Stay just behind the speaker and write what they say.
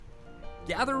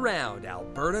Gather round,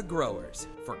 Alberta growers,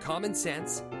 for common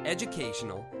sense,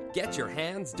 educational, get your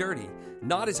hands dirty,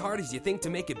 not as hard as you think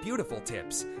to make it beautiful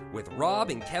tips with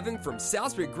Rob and Kevin from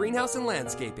Salisbury Greenhouse and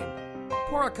Landscaping.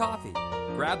 Pour a coffee,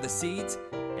 grab the seeds,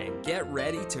 and get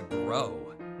ready to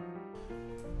grow.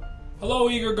 Hello,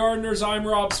 eager gardeners. I'm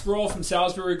Rob Sproul from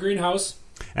Salisbury Greenhouse.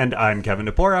 And I'm Kevin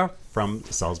DePora from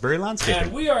Salisbury Landscaping.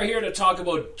 And we are here to talk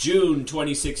about June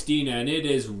 2016, and it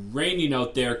is raining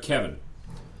out there, Kevin.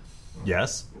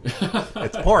 Yes,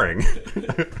 it's pouring.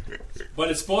 But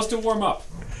it's supposed to warm up.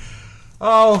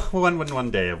 Oh,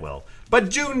 one day it will. But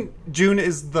June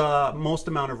is the most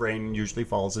amount of rain usually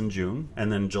falls in June,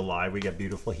 and then July we get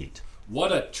beautiful heat.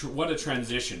 What a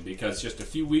transition, because just a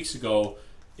few weeks ago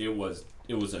it was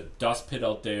a dust pit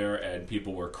out there and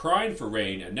people were crying for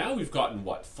rain, and now we've gotten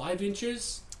 5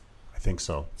 inches? I think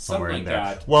so. Something like in there.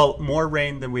 that. Well, more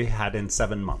rain than we had in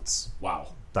 7 months.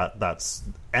 Wow.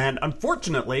 And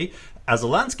unfortunately, as a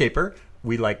landscaper,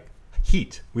 we like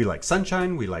heat, we like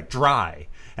sunshine, we like dry.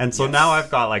 And so now I've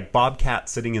got like bobcat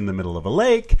sitting in the middle of a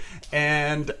lake,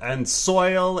 and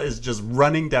soil is just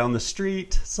running down the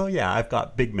street. So yeah, I've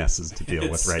got big messes to deal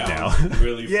with right now.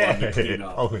 Really fun to clean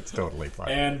up. Oh, it's totally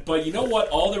fun. But you know what?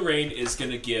 All the rain is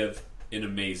going to give an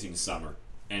amazing summer.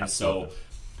 And Absolutely. So,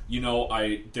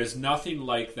 there's nothing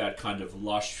like that kind of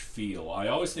lush feel. I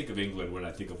always think of England when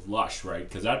I think of lush, right?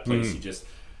 Because that place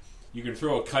you can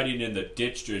throw a cutting in the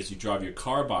ditch as you drive your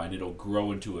car by, and it'll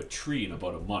grow into a tree in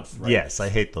about a month, right? Yes, I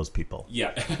hate those people.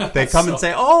 Yeah. They come and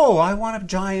say, "Oh, I want a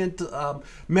giant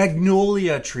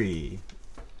magnolia tree."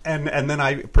 And then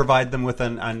I provide them with a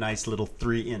nice little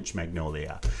 3-inch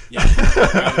magnolia. Yeah.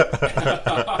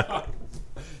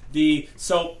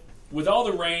 So with all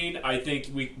the rain, I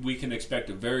think we can expect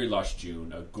a very lush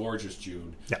June, a gorgeous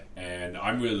June. Yeah. And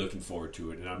I'm really looking forward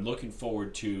to it. And I'm looking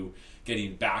forward to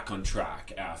getting back on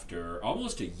track after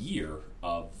almost a year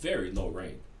of very low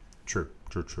rain. True.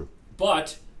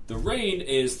 But the rain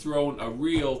is throwing a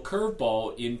real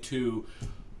curveball into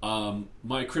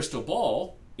my crystal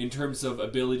ball in terms of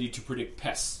ability to predict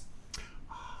pests.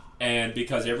 And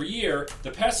because every year, the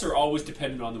pests are always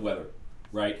dependent on the weather,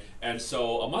 right? And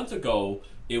so a month ago,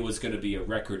 it was going to be a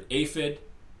record aphid,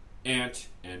 ant,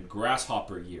 and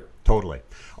grasshopper year. Totally.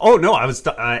 Oh no,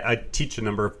 I teach a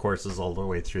number of courses all the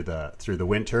way through the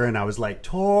winter, and I was like,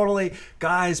 totally,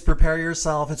 guys, prepare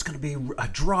yourself. It's going to be a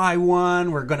dry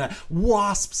one.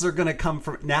 Wasps are going to come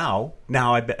from now.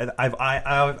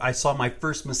 I saw my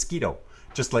first mosquito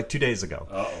just like 2 days ago.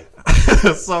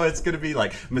 Uh-oh. So it's going to be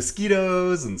like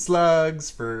mosquitoes and slugs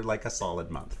for like a solid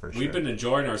month for sure. We've been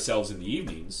enjoying ourselves in the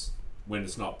evenings when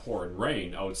it's not pouring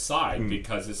rain outside,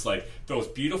 because it's like those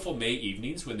beautiful May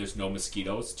evenings when there's no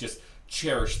mosquitoes. Just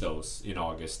cherish those in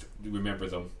August. Remember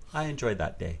them. I enjoyed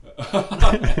that day.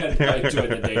 I enjoyed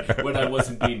the day when I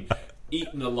wasn't being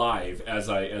eaten alive as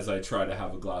I try to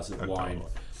have a glass of wine.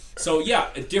 Totally. So yeah,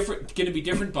 going to be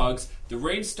different bugs. The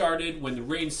rain started. When the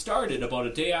rain started, about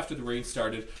a day after the rain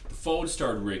started, the phone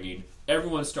started ringing.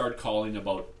 Everyone started calling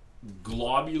about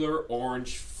globular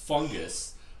orange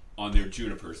fungus on their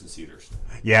junipers and cedars.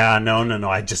 Yeah, no.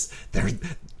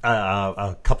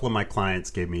 A couple of my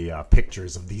clients gave me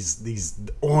pictures of these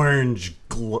orange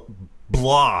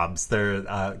blobs. They're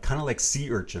kind of like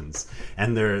sea urchins,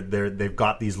 and they've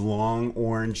got these long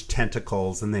orange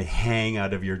tentacles, and they hang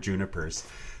out of your junipers.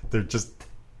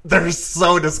 They're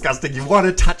so disgusting. You want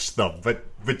to touch them, but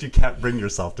you can't bring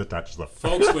yourself to touch them.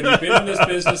 Folks, when you've been in this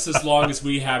business as long as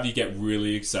we have, you get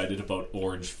really excited about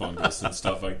orange fungus and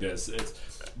stuff like this.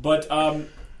 But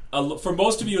for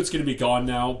most of you, it's going to be gone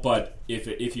now. But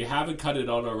if you haven't cut it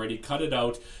out already, cut it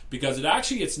out, because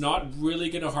it's not really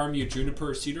going to harm your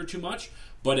juniper or cedar too much,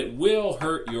 but it will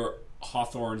hurt your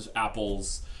hawthorns,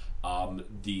 apples,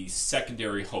 the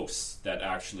secondary hosts that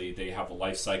actually they have a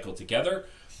life cycle together.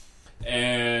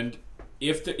 And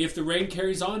if the rain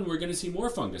carries on, we're going to see more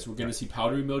fungus. We're going to see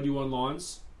powdery mildew on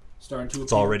lawns starting to appear.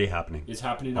 It's already happening. It's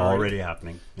happening already. Already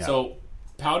happening. Yeah. So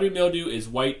powdery mildew is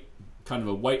white, kind of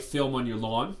a white film on your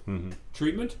lawn. Mm-hmm.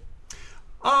 Treatment?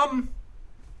 I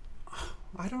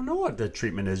don't know what the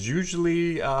treatment is.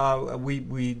 Usually,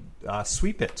 we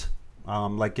sweep it.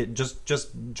 Like it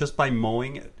just by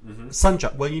mowing it. Mm-hmm.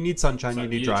 Sunshine. Well, you need sunshine. You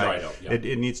need dry it out. Yeah.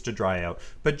 It needs to dry out.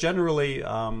 But generally,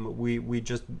 we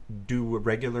just do a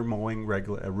regular mowing,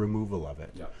 removal of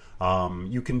it. Yeah.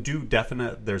 You can do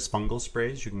there's fungal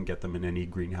sprays. You can get them in any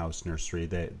greenhouse nursery.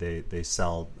 They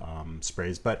sell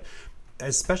sprays, but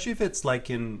especially if it's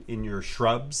like in your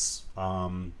shrubs,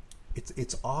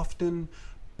 it's often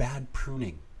bad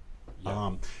pruning.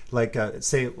 Yeah.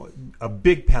 Say a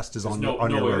big pest is on your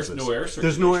air, roses. no air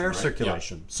There's no air circulation,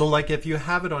 circulation. So like if you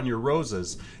have it on your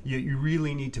roses, you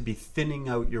really need to be thinning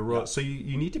out your rose. So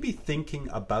you need to be thinking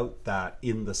about that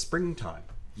in the springtime.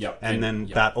 Yep. And then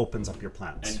that opens up your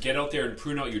plants. And get out there and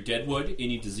prune out your dead wood,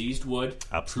 any diseased wood.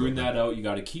 Absolutely. Prune that out. You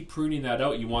got to keep pruning that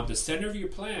out. You want the center of your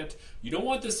plant. You don't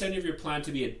want the center of your plant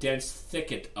to be a dense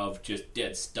thicket of just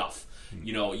dead stuff.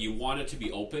 You know, you want it to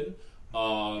be open.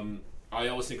 I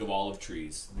always think of olive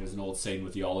trees. There's an old saying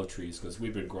with the olive trees, because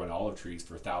we've been growing olive trees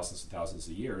for thousands and thousands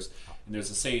of years. And there's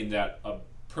a saying that a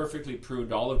perfectly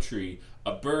pruned olive tree,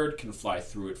 a bird can fly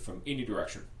through it from any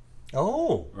direction.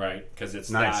 Oh, right, because it's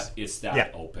nice.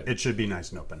 that open. It should be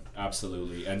nice and open.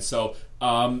 Absolutely. And so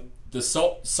the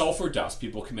sulfur dust,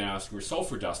 people come and ask for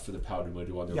sulfur dust for the powdery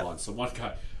mildew on their lawn. So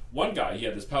one guy, he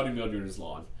had this powdery mildew in his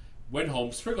lawn, went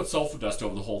home, sprinkled sulfur dust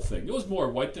over the whole thing. It was more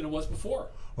white than it was before.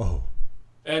 Oh.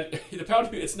 And the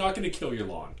powdery, it's not going to kill your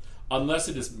lawn unless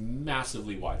it is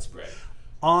massively widespread.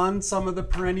 On some of the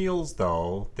perennials,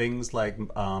 though, things like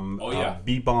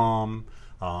bee balm,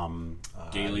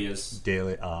 dahlias,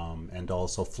 and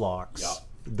also phlox. Yeah.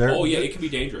 It can be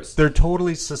dangerous. They're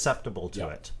totally susceptible to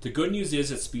it. The good news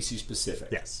is it's species specific.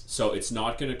 Yes. So it's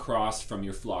not going to cross from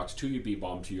your phlox to your bee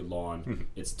balm to your lawn. Mm-hmm.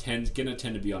 It's going to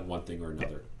tend to be on one thing or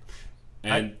another.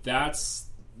 Yeah. And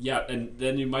and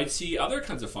then you might see other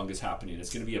kinds of fungus happening.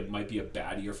 It's going to might be a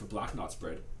bad year for black knot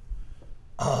spread.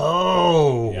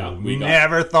 Oh, yeah, we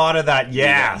never thought of that.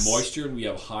 Yes, we have moisture and we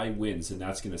have high winds, and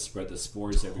that's going to spread the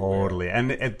spores everywhere. Totally, and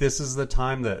this is the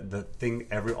time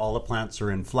that all the plants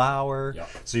are in flower,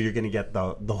 so you're going to get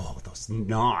those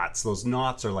knots. Those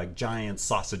knots are like giant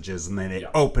sausages, and then they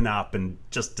open up, and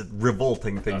just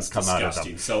revolting things come out of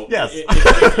them. So yes,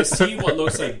 if you see what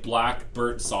looks like black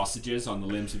burnt sausages on the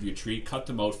limbs of your tree, cut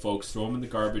them out, folks. Throw them in the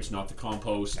garbage, not the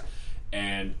compost,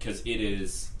 and because it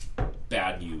is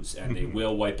bad news, and they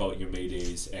will wipe out your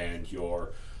maydays and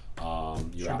your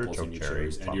apples and your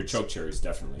cherries and your choke cherries,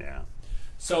 definitely. Yeah.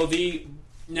 So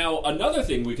now another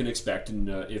thing we can expect,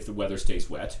 if the weather stays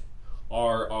wet,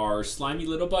 are our slimy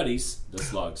little buddies, the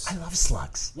slugs. I love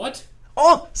slugs. What?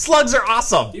 Oh, slugs are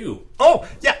awesome. Ew. Oh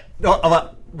yeah. No,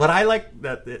 what I like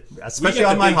especially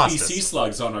on my hostas. BC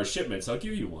slugs on our shipments. I'll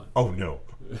give you one. Oh no.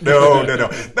 No.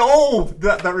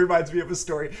 That reminds me of a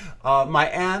story. My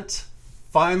aunt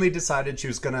finally decided she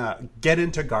was going to get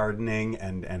into gardening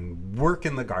and work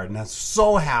in the garden. I was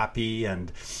so happy,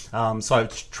 and so I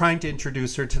was trying to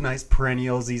introduce her to nice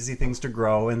perennials, easy things to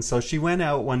grow. And so she went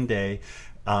out one day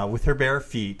with her bare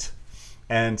feet,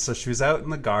 and so she was out in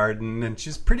the garden, and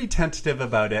she's pretty tentative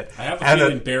about it. I have a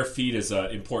feeling bare feet is an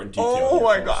important detail. Oh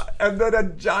my God. And then a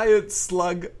giant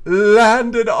slug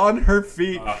landed on her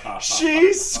feet.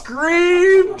 She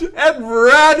screamed and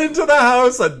ran into the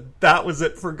house, and that was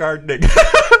it for gardening.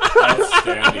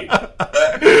 Outstanding.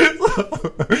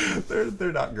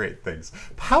 They're not great things.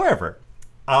 However,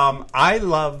 I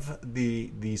love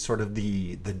the sort of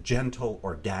the gentle,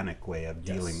 organic way of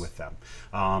dealing with them.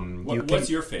 What's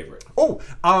your favorite?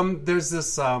 There's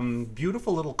this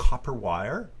beautiful little copper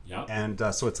wire, and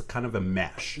so it's a kind of a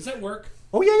mesh. Does that work?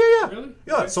 Oh yeah. Really?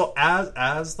 Yeah. Okay. So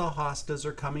as the hostas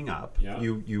are coming up,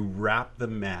 you wrap the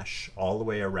mesh all the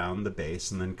way around the base,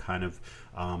 and then kind of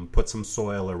put some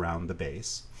soil around the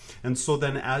base. And so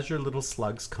then, as your little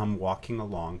slugs come walking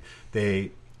along,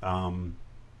 they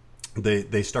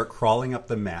start crawling up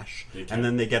the mesh, and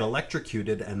then they get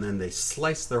electrocuted, and then they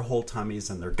slice their whole tummies,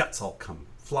 and their guts all come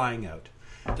flying out.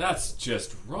 That's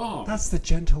just wrong. That's the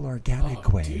gentle,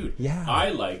 organic way. Dude, yeah.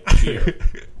 I like beer.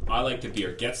 I like the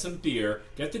beer. Get some beer.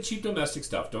 Get the cheap domestic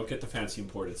stuff. Don't get the fancy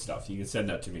imported stuff. You can send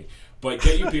that to me. But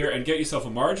get your beer and get yourself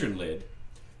a margarine lid.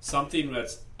 Something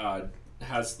that's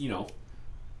has,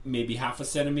 maybe half a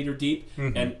centimeter deep,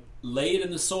 and lay it in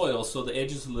the soil so the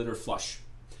edges of the lid are flush.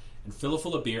 And fill it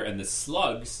full of beer. And the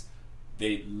slugs,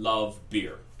 they love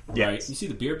beer. Right? Yes. You see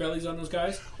the beer bellies on those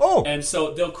guys? Oh! And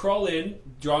so they'll crawl in,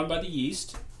 drawn by the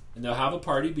yeast, and they'll have a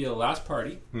party, be the last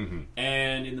party. Mm-hmm.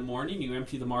 And in the morning, you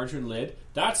empty the margarine lid.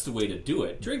 That's the way to do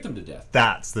it. Drink them to death.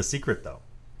 That's the secret, though.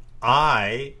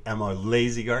 I am a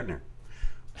lazy gardener.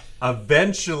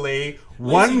 Eventually,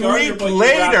 one week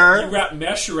later, you wrap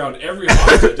mesh around every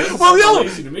house. Well, no.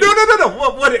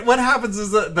 What happens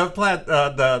is the plant,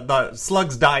 the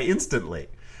slugs die instantly.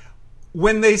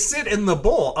 When they sit in the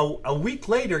bowl, a week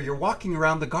later, you're walking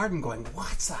around the garden going,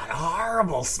 "What's that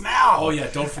horrible smell?" Oh yeah,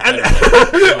 don't forget.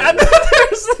 And then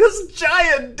there's this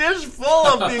giant dish full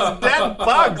of these dead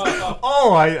bugs.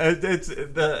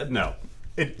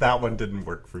 That one didn't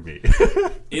work for me.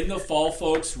 In the fall,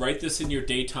 folks, write this in your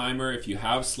day timer. If you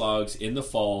have slugs in the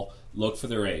fall, look for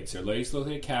their eggs. Their eggs look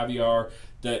like caviar.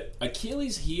 The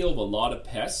Achilles heel of a lot of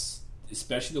pests,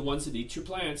 especially the ones that eat your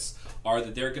plants, are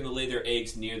that they're going to lay their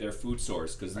eggs near their food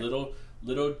source, because little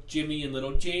Jimmy and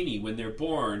little Janie, when they're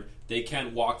born, they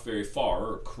can't walk very far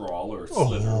or crawl or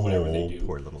slither or whatever they do.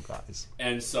 Poor little guys.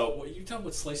 And so, what you talking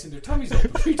about slicing their tummies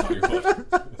open? What are you talking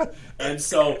about? And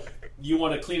so, you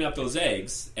want to clean up those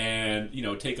eggs and,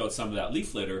 take out some of that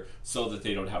leaf litter so that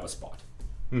they don't have a spot.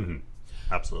 Mm-hmm.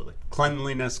 Absolutely.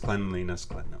 Cleanliness. Cleanliness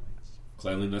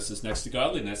is next to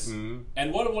godliness. Mm-hmm.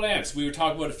 And what about ants? We were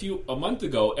talking about a month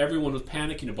ago, everyone was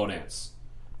panicking about ants.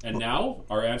 And now,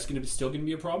 are ants still going to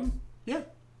be a problem? Yeah.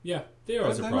 Yeah, they are a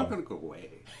problem. They're not going to go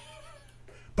away.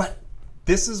 But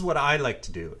this is what I like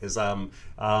to do, is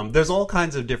there's all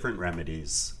kinds of different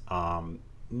remedies.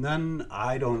 None,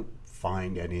 I don't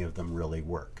find any of them really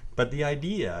work. But the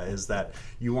idea is that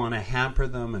you want to hamper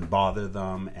them and bother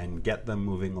them and get them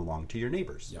moving along to your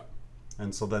neighbors. Yeah.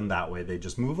 And so then that way they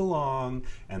just move along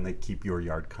and they keep your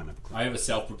yard kind of clean. I have a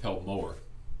self-propelled mower,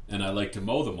 and I like to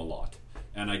mow them a lot.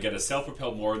 And I get a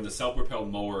self-propelled mower, and the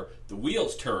self-propelled mower, the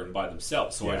wheels turn by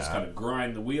themselves. So I just kind of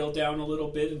grind the wheel down a little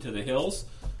bit into the hills.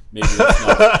 Maybe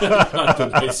that's not the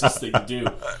nicest thing to do.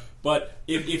 But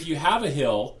if you have a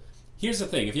hill, here's the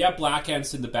thing. If you have black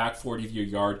ants in the back 40 of your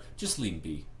yard, just leave them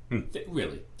be.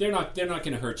 Really. They're not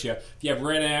going to hurt you. If you have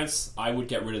red ants, I would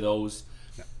get rid of those.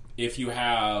 Yeah. If you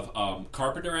have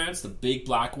carpenter ants, the big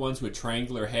black ones with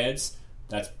triangular heads,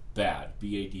 that's bad.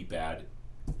 BAD bad.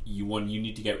 You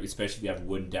need to get, especially if you have a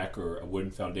wooden deck or a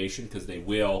wooden foundation, because they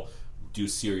will do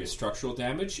serious structural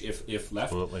damage if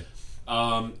left. Absolutely.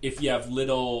 If you have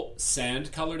little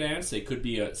sand-colored ants, they could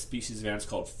be a species of ants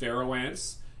called pharaoh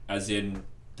ants, as in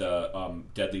the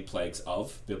deadly plagues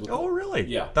of biblical. Oh, really?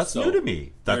 Yeah. That's new to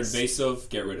me. They're invasive.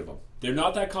 Get rid of them. They're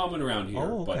not that common around here,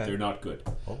 but they're not good.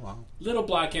 Oh, wow. Little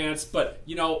black ants, but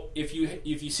if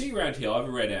you see your anthill, I have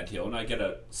a red anthill, and I get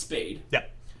a spade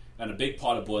and a big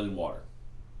pot of boiling water.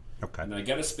 Okay. And I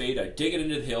get a spade, I dig it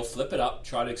into the hill, flip it up,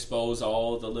 try to expose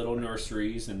all the little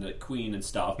nurseries and the queen and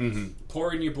stuff. Mm-hmm.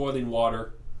 Pour in your boiling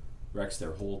water, wrecks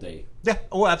their whole day. Yeah.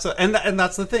 Oh, absolutely. And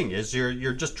that's the thing, is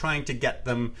you're just trying to get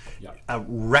them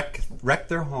wreck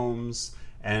their homes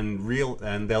and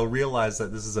they'll realize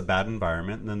that this is a bad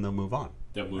environment, and then they'll move on.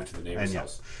 They'll move to the neighbor's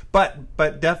house.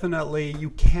 But definitely you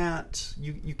can't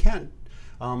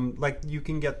like you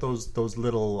can get those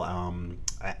little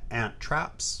ant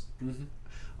traps. Mm-hmm.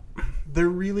 They're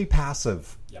really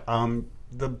passive. Yeah.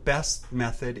 The best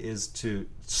method is to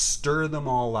stir them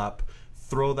all up,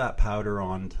 throw that powder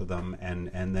onto them,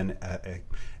 and then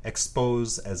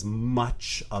expose as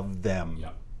much of them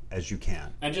as you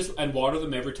can. And water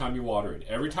them every time you water it.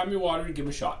 Every time you water it, give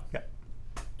them a shot. Yeah.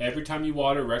 Every time you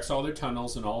water, it wrecks all their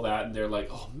tunnels and all that, and they're like,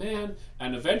 oh man.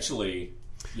 And eventually,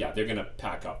 they're going to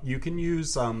pack up. You can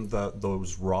use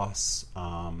those Ross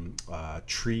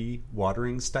tree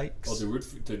watering stikes. Oh,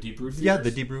 the deep root feeders? Yeah,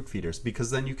 the deep root feeders, because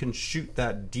then you can shoot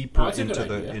that deeper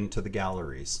into the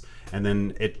galleries, and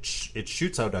then it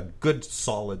shoots out a good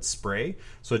solid spray,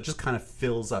 so it just kind of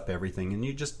fills up everything, and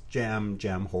you just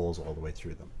jam holes all the way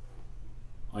through them.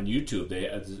 On YouTube,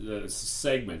 a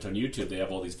segment on YouTube, they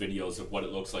have all these videos of what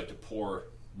it looks like to pour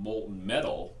molten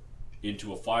metal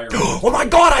into a fire. Oh my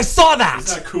god, I saw that!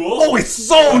 Isn't that cool? Oh, it's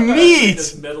so neat!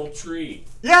 This metal tree.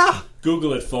 Yeah!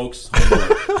 Google it, folks.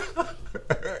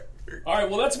 Alright,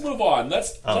 well, let's move on.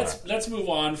 Let's move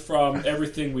on from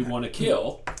everything we want to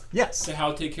kill. Yes. To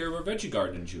how to take care of our veggie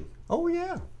garden in June. Oh,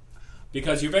 yeah.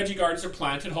 Because your veggie gardens are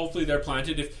planted. Hopefully they're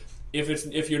planted.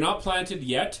 If you're not planted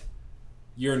yet,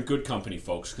 you're in good company,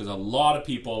 folks, because a lot of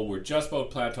people were just about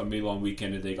to plant on May long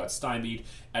weekend and they got stymied.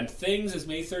 And things, as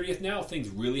May 30th now, things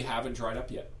really haven't dried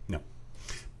up yet. No.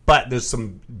 But there's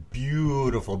some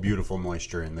beautiful, beautiful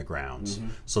moisture in the grounds.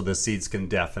 Mm-hmm. So the seeds can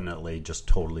definitely just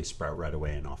totally sprout right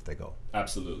away, and off they go.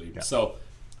 Absolutely. Yeah. So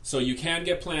you can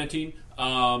get planting,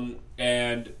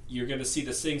 and you're going to see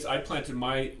the things. I planted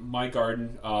my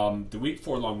garden the week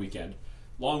before long weekend.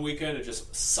 Long weekend, it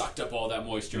just sucked up all that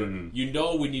moisture. Mm-hmm. You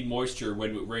know we need moisture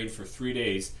when it rained for 3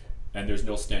 days and there's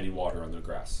no standing water on the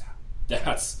grass.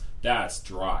 That's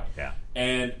dry. Yeah.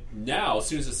 And now, as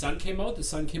soon as the sun came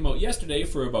out yesterday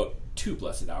for about 2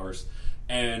 blessed hours,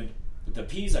 and the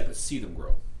peas, I could see them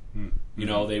grow. Mm-hmm. You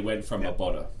know, they went from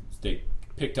they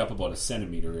picked up about a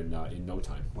centimeter in no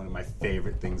time. One of my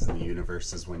favorite things in the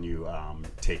universe is when you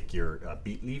take your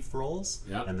beet leaf rolls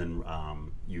and then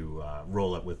you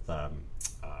roll it with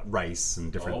rice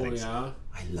and different things. Yeah.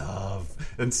 I love.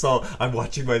 And so I'm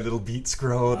watching my little beets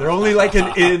grow. They're only like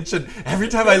an inch, and every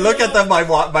time I look at them, my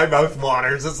mouth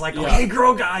waters. It's like, okay,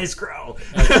 grow, guys, grow.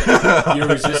 no. You're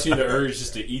resisting the urge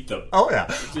just to eat them. Oh yeah,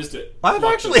 Just to I've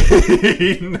pluck actually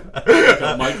them like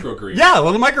a microgreen. yeah,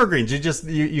 little microgreens.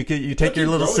 You take your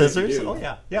they little grow if you scissors. do. Oh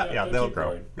yeah, Yeah, they'll keep grow.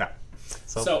 growing. Yeah.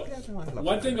 So yeah, I love one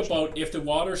that thing actually. about if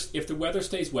the weather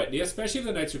stays wet, especially if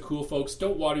the nights are cool, folks,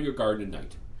 don't water your garden at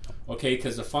night. Okay,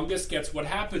 because the fungus gets. What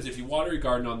happens if you water your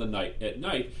garden at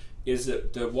night is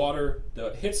that the water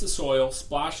hits the soil,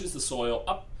 splashes the soil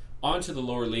up onto the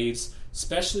lower leaves,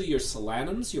 especially your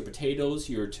solanums, your potatoes,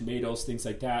 your tomatoes, things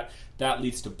like that. That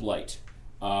leads to blight.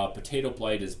 Potato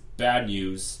blight is bad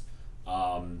news.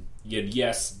 Yet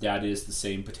yes, that is the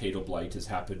same potato blight as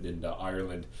happened in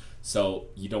Ireland. So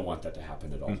you don't want that to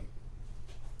happen at all.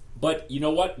 But you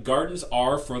know what? Gardens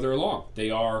are further along.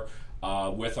 They are,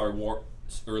 with our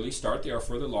early start, they are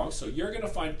further along. So you're going to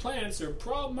find plants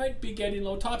that might be getting a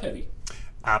little top heavy.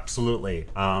 Absolutely.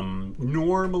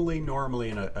 Normally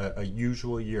in a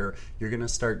usual year, you're going to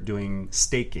start doing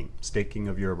staking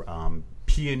of your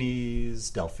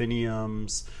peonies,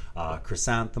 delphiniums,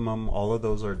 chrysanthemum. All of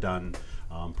those are done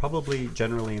probably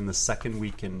generally in the second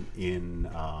week in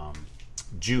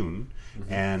June,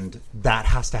 and that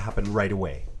has to happen right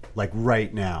away. Like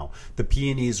right now, the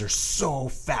peonies are so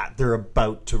fat they're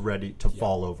about to ready to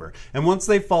fall over, and once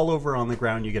they fall over on the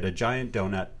ground, you get a giant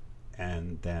donut,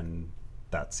 and then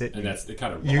that's it. And that's the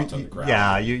kind of rot on the ground.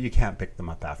 Yeah, you can't pick them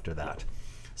up after that.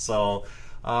 So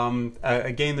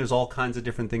again, there's all kinds of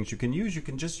different things you can use. You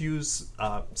can just use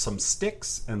some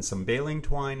sticks and some baling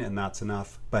twine, and that's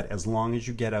enough. But as long as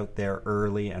you get out there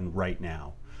early and right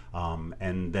now,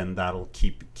 and then that'll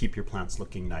keep your plants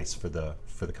looking nice for the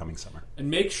coming summer. And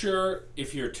make sure,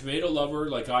 if you're a tomato lover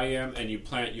like I am, and you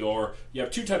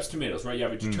have two types of tomatoes, right? You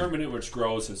have a determinate, which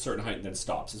grows at a certain height and then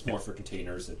stops. It's more for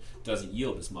containers. It doesn't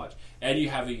yield as much. And you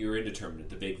have your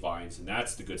indeterminate, the big vines, and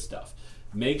that's the good stuff.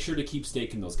 Make sure to keep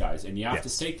staking those guys, and you have to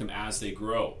stake them as they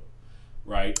grow,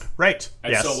 right? Right.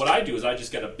 And so what I do is I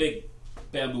just get a big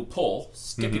bamboo pole,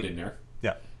 stick it in there,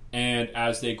 Yeah. and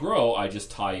as they grow, I just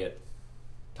tie it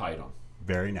on.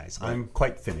 Very nice. I'm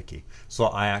quite finicky, so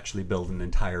I actually build an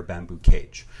entire bamboo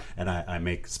cage, and I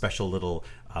make special little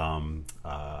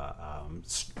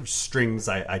strings.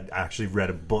 I actually read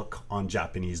a book on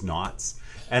Japanese knots,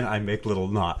 and I make little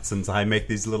knots, and so I make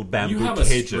these little bamboo You have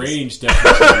cages. a strange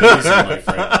definition of using, my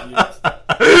friend.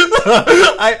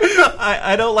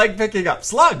 I don't like picking up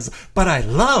slugs, but I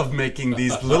love making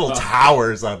these little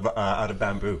towers out of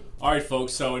bamboo. All right,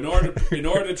 folks. So in order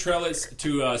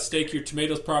to stake your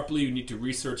tomatoes properly, you need to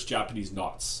research Japanese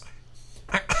knots.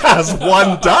 As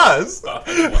one does.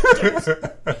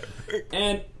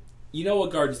 And you know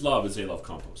what gardens love is they love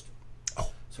compost.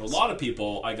 So a lot of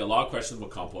people, I get a lot of questions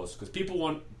about compost because people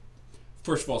want.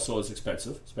 First of all, soil is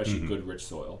expensive, especially good, rich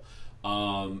soil.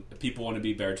 People want to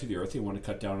be bare to the earth. They want to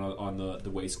cut down on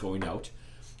the waste going out.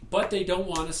 But they don't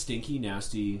want a stinky,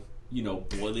 nasty,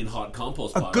 boiling hot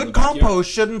compost pile. A good compost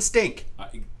shouldn't stink.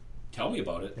 Tell me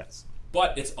about it. Yes.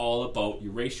 But it's all about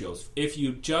your ratios.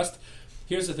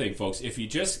 Here's the thing, folks. If you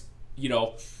just,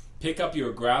 pick up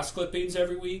your grass clippings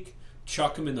every week,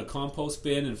 chuck them in the compost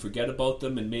bin and forget about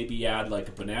them, and maybe add like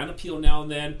a banana peel now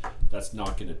and then, that's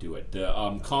not going to do it.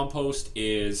 The compost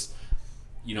is...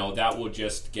 that will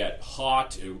just get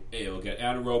hot. It'll get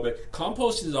anaerobic.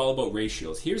 Composting is all about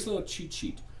ratios. Here's a little cheat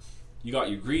sheet. You got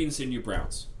your greens and your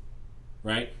browns,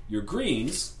 right? Your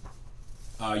greens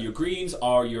are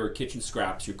your kitchen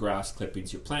scraps, your grass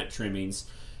clippings, your plant trimmings,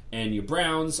 and your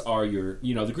browns are your,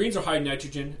 the greens are high in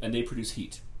nitrogen and they produce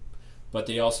heat. But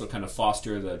they also kind of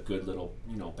foster the good little,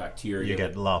 bacteria. You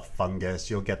get a lot of fungus.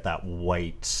 You'll get that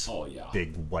white,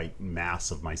 big white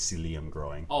mass of mycelium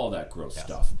growing. All that gross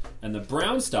stuff. And the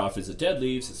brown stuff is the dead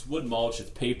leaves, it's wood mulch, it's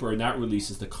paper, and that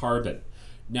releases the carbon.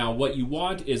 Now, what you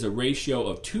want is a ratio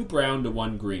of 2 brown to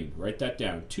 1 green. Write that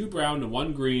down. 2 brown to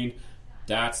 1 green.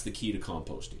 That's the key to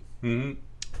composting. Mm-hmm.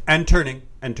 And turning.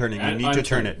 You need to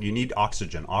turn it. You need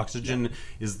oxygen. Oxygen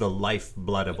is the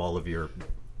lifeblood of all of your...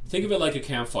 Think of it like a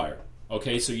campfire.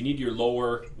 Okay, so you need your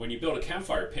lower... When you build a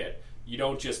campfire pit, you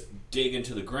don't just dig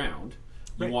into the ground.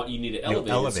 You need to elevate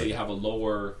it so you have a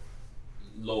lower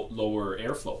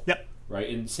airflow. Yep. Right?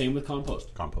 And same with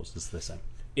compost. Compost is the same.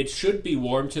 It should be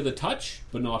warm to the touch,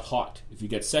 but not hot. If you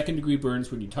get second-degree burns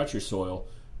when you touch your soil,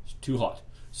 it's too hot.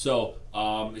 So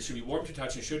it should be warm to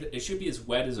touch. It should be as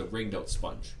wet as a ringed-out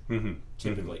sponge,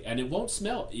 typically. And it won't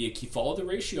smell. You follow the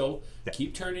ratio,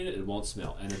 keep turning it won't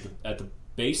smell. And at the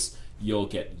base, you'll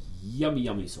get yummy,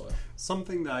 yummy soil.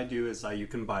 Something that I do is you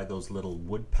can buy those little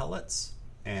wood pellets,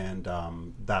 and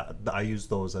that I use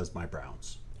those as my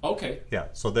browns. Okay. Yeah,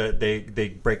 so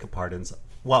they break apart and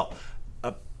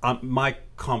my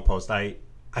compost.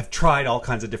 I've tried all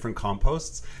kinds of different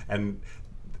composts, and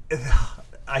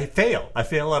I fail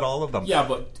at all of them. Yeah,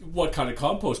 but what kind of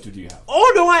composter do you have?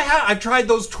 Oh no, I've tried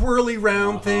those twirly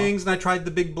round things, and I tried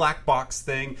the big black box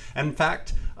thing. And in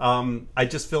fact, I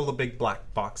just fill the big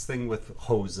black box thing with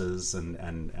hoses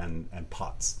and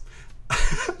pots.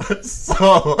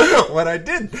 So what I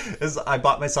did is I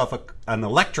bought myself an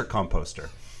electric composter.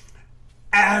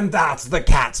 And that's the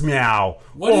cat's meow.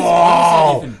 What does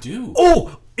that even do?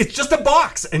 Oh, it's just a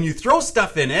box, and you throw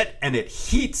stuff in it, and it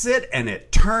heats it, and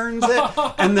it turns it,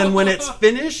 and then when it's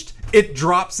finished, it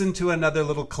drops into another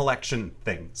little collection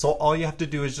thing. So all you have to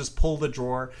do is just pull the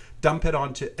drawer, dump it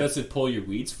onto... Does it pull your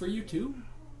weeds for you, too?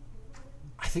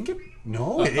 I think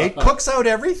it cooks out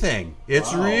everything.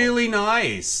 It's really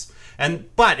nice.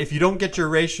 But if you don't get your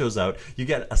ratios out, you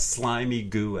get a slimy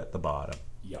goo at the bottom.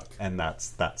 Yuck. And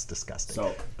that's disgusting.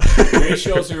 So,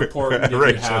 ratios are important if you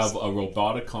have a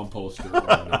robotic composter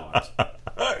or not.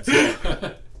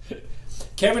 So,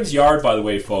 Kevin's yard, by the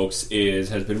way, folks, has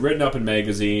been written up in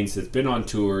magazines. It's been on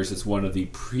tours. It's one of the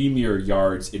premier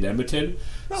yards in Edmonton.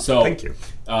 So, thank you.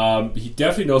 He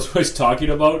definitely knows what he's talking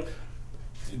about.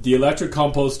 The electric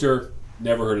composter,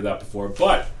 never heard of that before,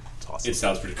 but Awesome. It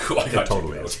sounds pretty cool. It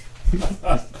totally is.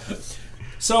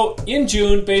 So in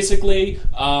June, basically,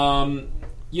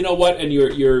 you know what? And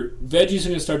your veggies are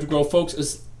going to start to grow, folks.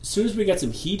 As soon as we get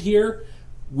some heat here,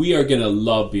 we are going to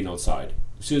love being outside.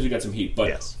 As soon as we get some heat,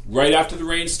 but right after the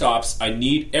rain stops, I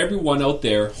need everyone out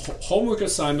there. Homework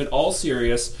assignment, all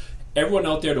serious. Everyone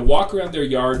out there to walk around their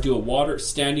yard, do a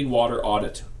standing water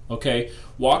audit. Okay,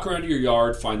 walk around your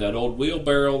yard, find that old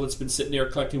wheelbarrow that's been sitting there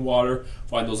collecting water,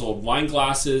 find those old wine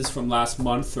glasses from last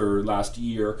month or last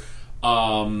year.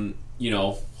 You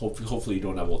know, hopefully you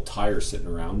don't have a little tire sitting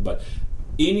around, but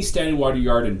any standing water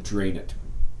yard and drain it.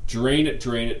 Drain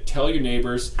it. Tell your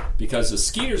neighbors, because the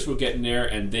skeeters will get in there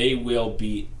and they will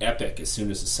be epic as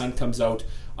soon as the sun comes out,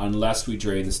 unless we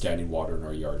drain the standing water in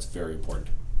our yards. Very important.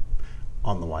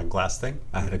 On the wine glass thing,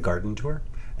 I had a garden tour.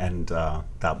 And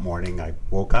that morning I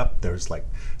woke up, there was like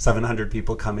 700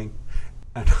 people coming,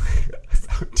 and I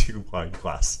found 2 wine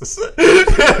glasses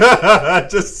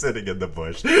just sitting in the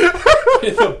bush. In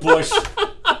the bush?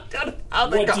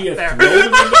 What, do you throw them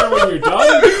in there when you're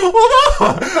done?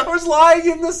 Well, no. I was lying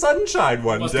in the sunshine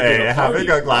one day having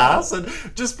a glass, and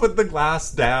just put the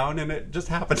glass down, and it just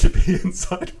happened to be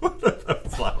inside one of the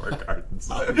flower gardens.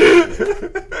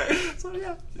 So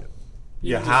yeah.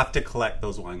 You have to collect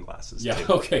those wine glasses. Yeah,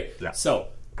 too. okay. Yeah. So,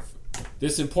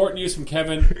 this important news from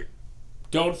Kevin.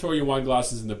 Don't throw your wine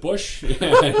glasses in the bush.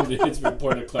 And it's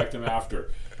important to collect them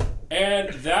after.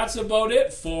 And that's about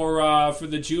it for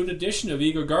the June edition of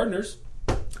Eager Gardeners.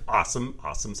 Awesome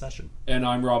session. And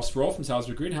I'm Rob Sproul from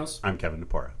Salisbury Greenhouse. I'm Kevin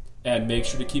Napora. And make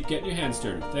sure to keep getting your hands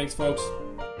dirty. Thanks, folks.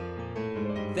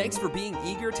 Thanks for being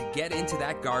eager to get into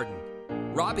that garden.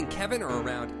 Rob and Kevin are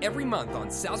around every month on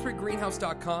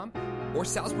SalisburyGreenhouse.com or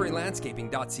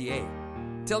SalisburyLandscaping.ca.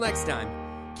 Till next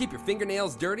time, keep your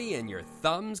fingernails dirty and your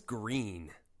thumbs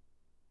green.